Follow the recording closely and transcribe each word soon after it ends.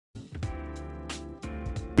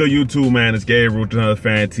Good YouTube, man? It's Gabriel with another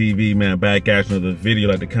Fan TV, man. Back at you another video.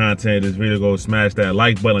 Like the content of this video, go smash that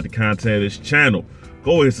like button. Like the content of this channel,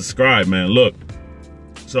 go ahead, subscribe, man. Look,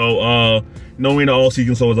 so we're in the all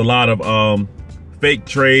season, so there's a lot of fake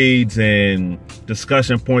trades and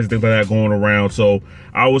discussion points and things like that going around. So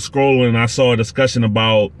I was scrolling and I saw a discussion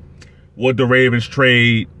about would the Ravens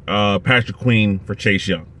trade Patrick Queen for Chase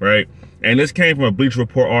Young, right? And this came from a Bleacher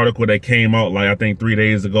Report article that came out like I think 3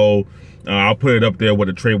 days ago. I'll put it up there what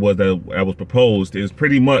the trade was that was proposed. Is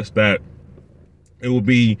pretty much that it would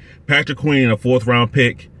be Patrick Queen, a 4th round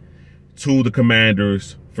pick, to the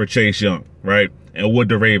Commanders for Chase Young, right? And would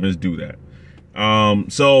the Ravens do that?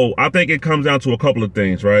 So I think it comes down to a couple of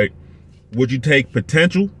things, right? Would you take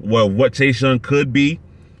potential, well, what Chase Young could be,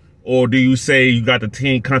 or do you say you got the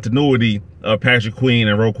team continuity of Patrick Queen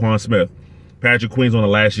and Roquan Smith? Patrick Queen's on the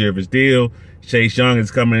last year of his deal. Chase Young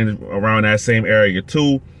is coming in around that same area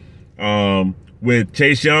too. With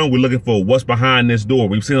Chase Young, we're looking for what's behind this door.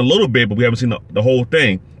 We've seen a little bit, but we haven't seen the whole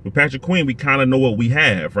thing. With Patrick Queen, we kind of know what we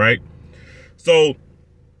have, right? So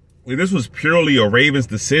if this was purely a Ravens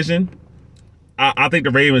decision, I think the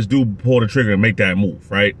Ravens do pull the trigger and make that move,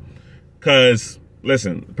 right? Because,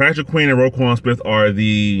 listen, Patrick Queen and Roquan Smith are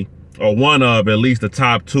one of at least the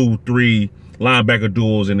top 2-3 linebacker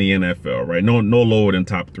duels in the NFL, right? No lower than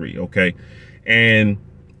top 3, okay? And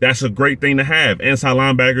that's a great thing to have. Inside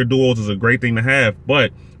linebacker duels is a great thing to have,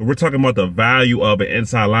 but we're talking about the value of an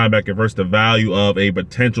inside linebacker versus the value of a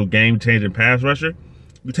potential game-changing pass rusher.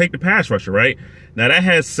 You take the pass rusher, right? Now, that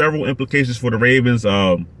has several implications for the Ravens.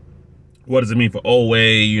 What does it mean for Owe?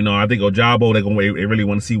 You know, I think Ojabo, they really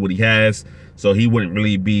want to see what he has, so he wouldn't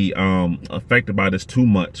really be affected by this too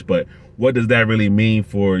much. But what does that really mean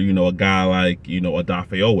for, you know, a guy like, you know,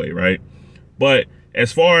 Odafe Owe, right? But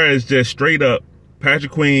as far as just straight up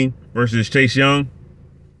Patrick Queen versus Chase Young,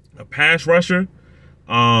 a pass rusher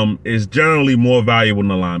is generally more valuable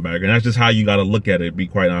than a linebacker. And that's just how you got to look at it, be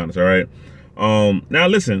quite honest, all right? Now,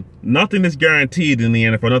 listen, nothing is guaranteed in the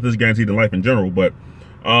NFL. Nothing is guaranteed in life in general, but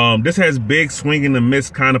this has big swing and a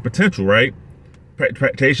miss kind of potential, right?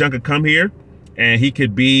 Chase Young could come here, and he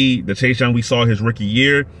could be the Chase Young we saw his rookie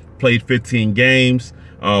year, played 15 games,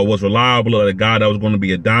 was reliable, a guy that was going to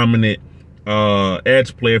be a dominant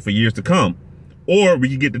edge player for years to come. Or we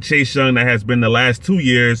could get the Chase Young that has been the last 2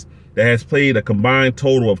 years, that has played a combined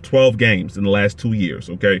total of 12 games in the last 2 years,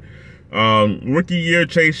 okay? Rookie year,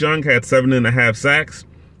 Chase Young had 7.5 sacks.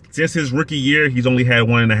 Since his rookie year, he's only had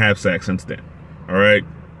 1.5 sacks since then, all right?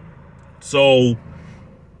 So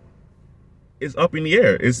it's up in the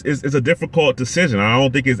air. It's a difficult decision. I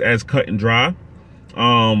don't think it's as cut and dry.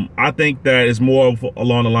 I think that it's more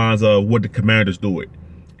along the lines of would the Commanders do it?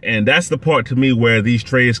 And that's the part to me where these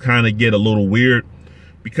trades kind of get a little weird,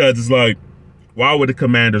 because it's like, why would the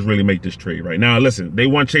Commanders really make this trade right now? Listen, they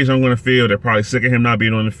want Chase Young on the field. They're probably sick of him not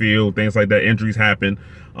being on the field. Things like that. Injuries happen.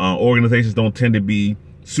 Organizations don't tend to be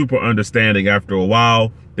super understanding after a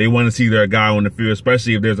while. They want to see their guy on the field,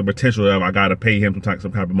 especially if there's a potential of I got to pay him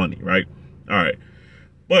some type of money, right? All right.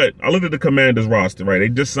 But I looked at the Commanders roster, right? They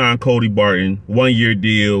just signed Cody Barton, 1-year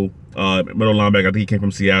deal. Middle linebacker, I think he came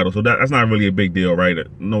from Seattle, so that's not really a big deal, right?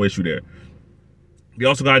 No issue there. They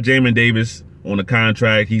also got Jamin Davis on the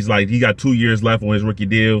contract. He got 2 years left on his rookie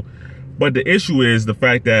deal. But the issue is the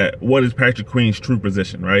fact that what is Patrick Queen's true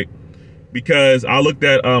position, right? Because I looked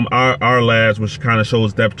at our labs, which kind of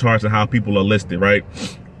shows depth charts and how people are listed, right?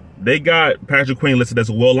 They got Patrick Queen listed as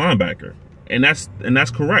a will linebacker, and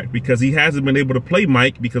that's correct, because he hasn't been able to play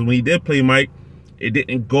Mike, because when he did play Mike, it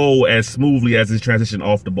didn't go as smoothly as his transition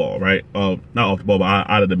off the ball, right? Not off the ball, but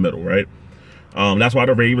out of the middle, right? That's why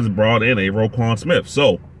the Ravens brought in a Roquan Smith.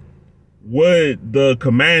 So would the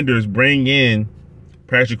Commanders bring in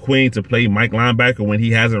Patrick Queen to play Mike linebacker when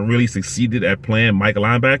he hasn't really succeeded at playing Mike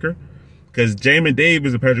linebacker? Because Jamin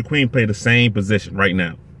Davis and Patrick Queen play the same position right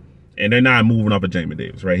now, and they're not moving off of Jamin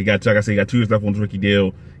Davis, right? Like I said, he got 2 years left on his rookie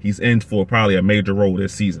deal. He's in for probably a major role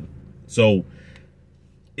this season. So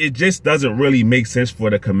it just doesn't really make sense for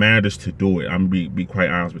the Commanders to do it. I'm gonna be quite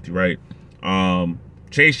honest with you, right?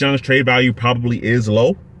 Chase Young's trade value probably is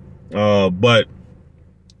low, but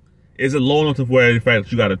is it low enough to where the fact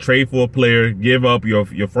that you got to trade for a player, give up your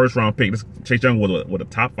 1st round pick? Chase Young was a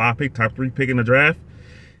top 5 pick, top 3 pick in the draft.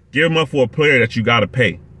 Give him up for a player that you got to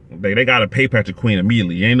pay. They got to pay Patrick Queen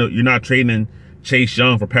immediately. You're not trading Chase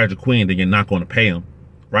Young for Patrick Queen, then you're not going to pay him,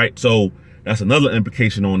 right? So that's another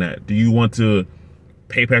implication on that. Do you want to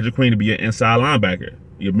pay Patrick Queen to be your inside linebacker,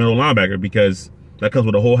 your middle linebacker? Because that comes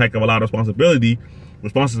with a whole heck of a lot of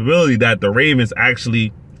responsibility that the Ravens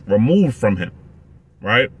actually removed from him,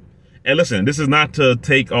 right? And listen, this is not to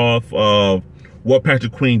take off what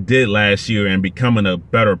Patrick Queen did last year and becoming a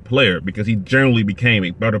better player, because he generally became a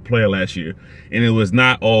better player last year. And it was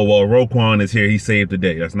not, oh, well, Roquan is here, he saved the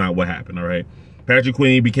day. That's not what happened, all right? Patrick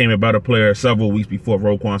Queen became a better player several weeks before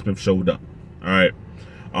Roquan Smith showed up, all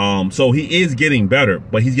right? So he is getting better,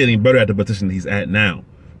 but he's getting better at the position he's at now,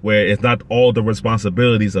 where it's not all the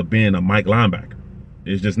responsibilities of being a Mike linebacker.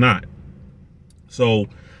 It's just not. So,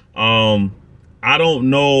 I don't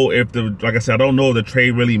know if like I said, I don't know if the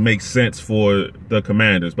trade really makes sense for the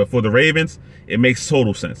Commanders, but for the Ravens, it makes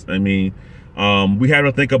total sense. I mean, we have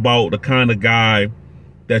to think about the kind of guy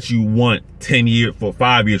that you want 5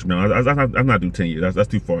 years from now. I'm not doing 10 years. That's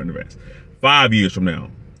too far in advance. 5 years from now,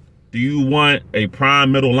 do you want a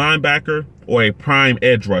prime middle linebacker or a prime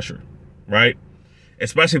edge rusher, right?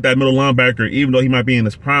 Especially if that middle linebacker, even though he might be in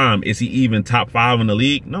his prime, is he even top 5 in the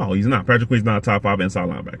league? No, he's not. Patrick Queen's not a top 5 inside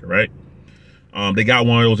linebacker, right? They got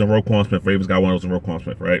one of those in Roquan Smith. Ravens got one of those in Roquan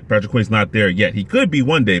Smith, right? Patrick Queen's not there yet. He could be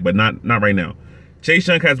one day, but not right now. Chase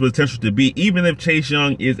Young has potential to be, even if Chase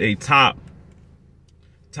Young is a top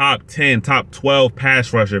 10, top 12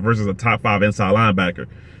 pass rusher versus a top 5 inside linebacker,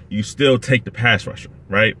 you still take the pass rusher,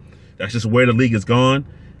 right? That's just where the league is gone.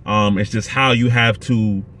 It's just how you have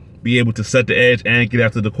to be able to set the edge and get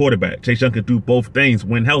after the quarterback. Chase Young can do both things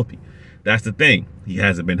when healthy. That's the thing. He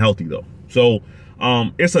hasn't been healthy, though. So,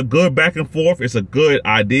 it's a good back and forth. It's a good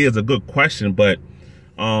idea. It's a good question. But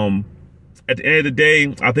at the end of the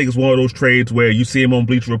day, I think it's one of those trades where you see him on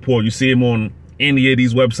Bleacher Report. You see him on any of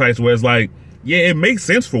these websites where it's like, yeah, it makes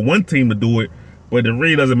sense for one team to do it, but it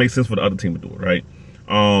really doesn't make sense for the other team to do it, right?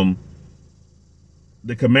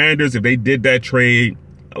 The Commanders, if they did that trade,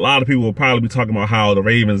 a lot of people will probably be talking about how the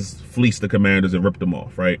Ravens fleeced the Commanders and ripped them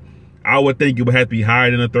off, right? I would think it would have to be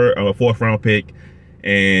higher than a fourth round pick,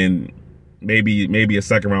 and maybe a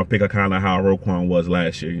second round pick, kind of how Roquan was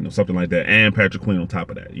last year, something like that, and Patrick Queen on top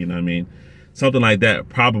of that, you know what I mean? Something like that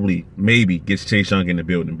probably maybe gets Chase Young in the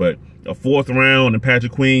building, but a fourth round and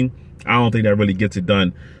Patrick Queen, I don't think that really gets it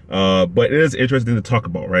done. But it is interesting to talk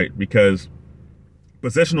about, right? Because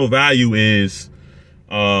positional value is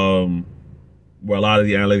where a lot of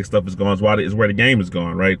the analytic stuff is going, is where the game is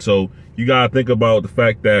going, right? So you got to think about the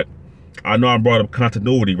fact that, I know I brought up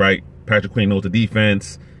continuity, right? Patrick Queen knows the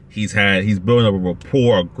defense. He's building up a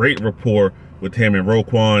rapport, a great rapport with him and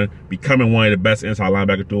Roquan, becoming one of the best inside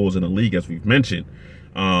linebacker duos in the league, as we've mentioned.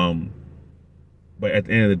 But at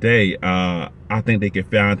the end of the day, I think they can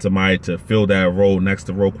find somebody to fill that role next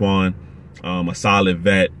to Roquan, a solid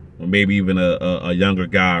vet, or maybe even a younger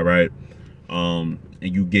guy, right? And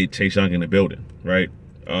you get Chase Young in the building, right?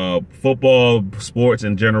 Football, sports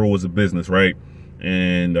in general is a business, right?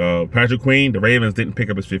 And Patrick Queen, the Ravens didn't pick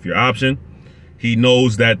up his 5th-year option. He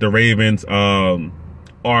knows that the Ravens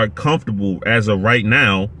are comfortable as of right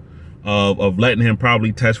now of letting him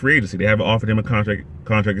probably test free agency. They haven't offered him a contract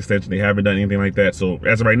extension. They haven't done anything like that. So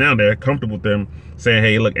as of right now, they're comfortable with them saying,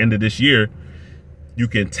 "Hey, look, end of this year, you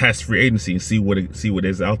can test free agency and see what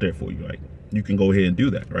is out there for you. Like, you can go ahead and do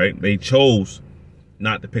that, right?" They chose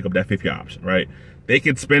not to pick up that 5th-year option, right? They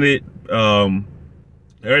could spend it.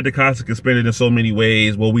 Eric DeCosta can spend it in so many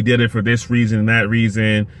ways. Well, we did it for this reason and that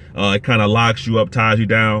reason. It kind of locks you up, ties you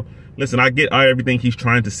down. Listen, I get everything he's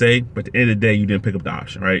trying to say, but at the end of the day, you didn't pick up the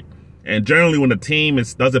option, right? And generally, when the team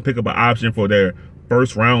doesn't pick up an option for their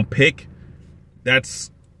first-round pick,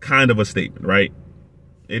 that's kind of a statement, right?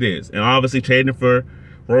 It is. And obviously, trading for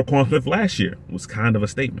Roquan Smith last year was kind of a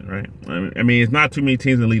statement, right? I mean, it's not too many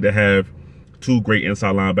teams in the league that have 2 great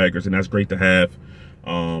inside linebackers, and that's great to have.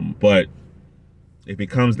 But if it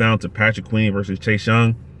comes down to Patrick Queen versus Chase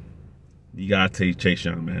Young, you got to take Chase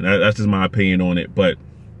Young, man. That's just my opinion on it. But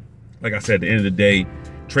like I said, at the end of the day,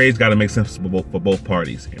 trades got to make sense for both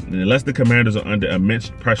parties. And unless the Commanders are under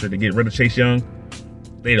immense pressure to get rid of Chase Young,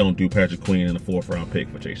 they don't do Patrick Queen in a 4th-round pick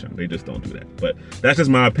for Chase Young. They just don't do that. But that's just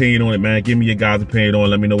my opinion on it, man. Give me your guys' opinion on it.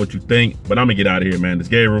 Let me know what you think. But I'm going to get out of here, man. This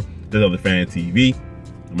is Gabriel. This is Other Fan TV.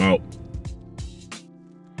 I'm out.